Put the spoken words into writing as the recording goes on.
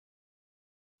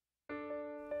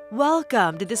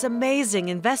Welcome to this amazing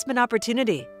investment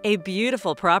opportunity, a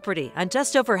beautiful property on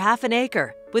just over half an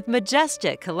acre with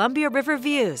majestic Columbia River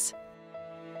views.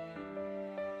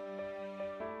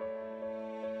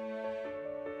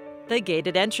 The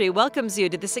gated entry welcomes you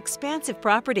to this expansive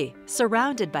property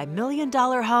surrounded by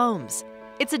million-dollar homes.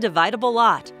 It's a dividable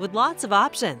lot with lots of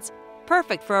options,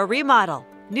 perfect for a remodel,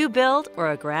 new build,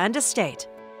 or a grand estate.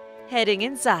 Heading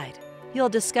inside, you'll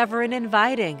discover an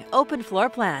inviting, open floor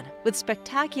plan with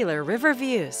spectacular river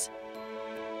views.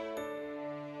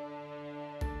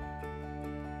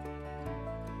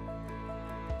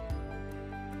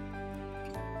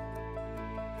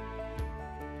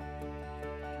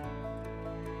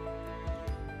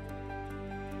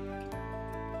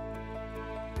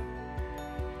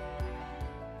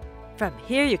 From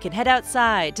here, you can head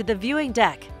outside to the viewing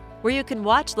deck, where you can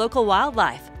watch local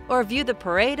wildlife or view the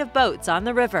parade of boats on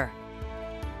the river.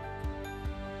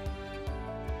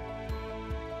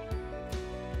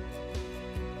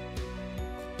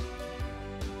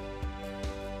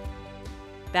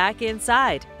 Back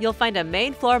inside, you'll find a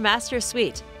main floor master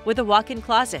suite with a walk-in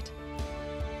closet.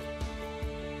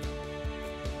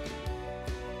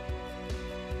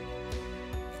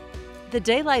 The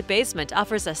daylight basement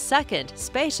offers a second,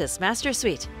 spacious master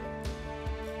suite.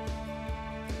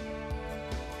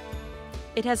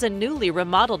 It has a newly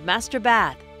remodeled master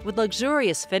bath with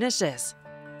luxurious finishes,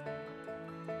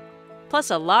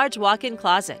 plus a large walk-in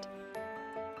closet.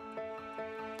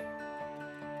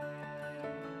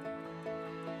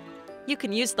 You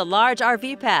can use the large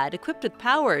RV pad equipped with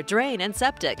power, drain, and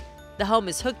septic. The home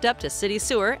is hooked up to city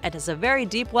sewer and has a very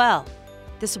deep well.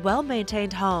 This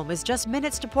well-maintained home is just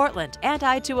minutes to Portland and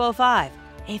I-205.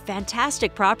 A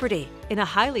fantastic property in a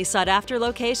highly sought-after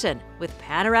location with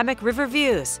panoramic river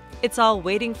views. It's all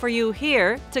waiting for you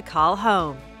here to call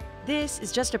home. This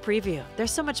is just a preview.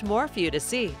 There's so much more for you to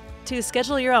see. To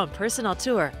schedule your own personal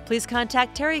tour, please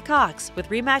contact Terrie Cox with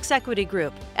RE/MAX Equity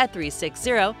Group at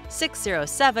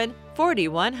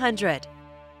 360-607-4100.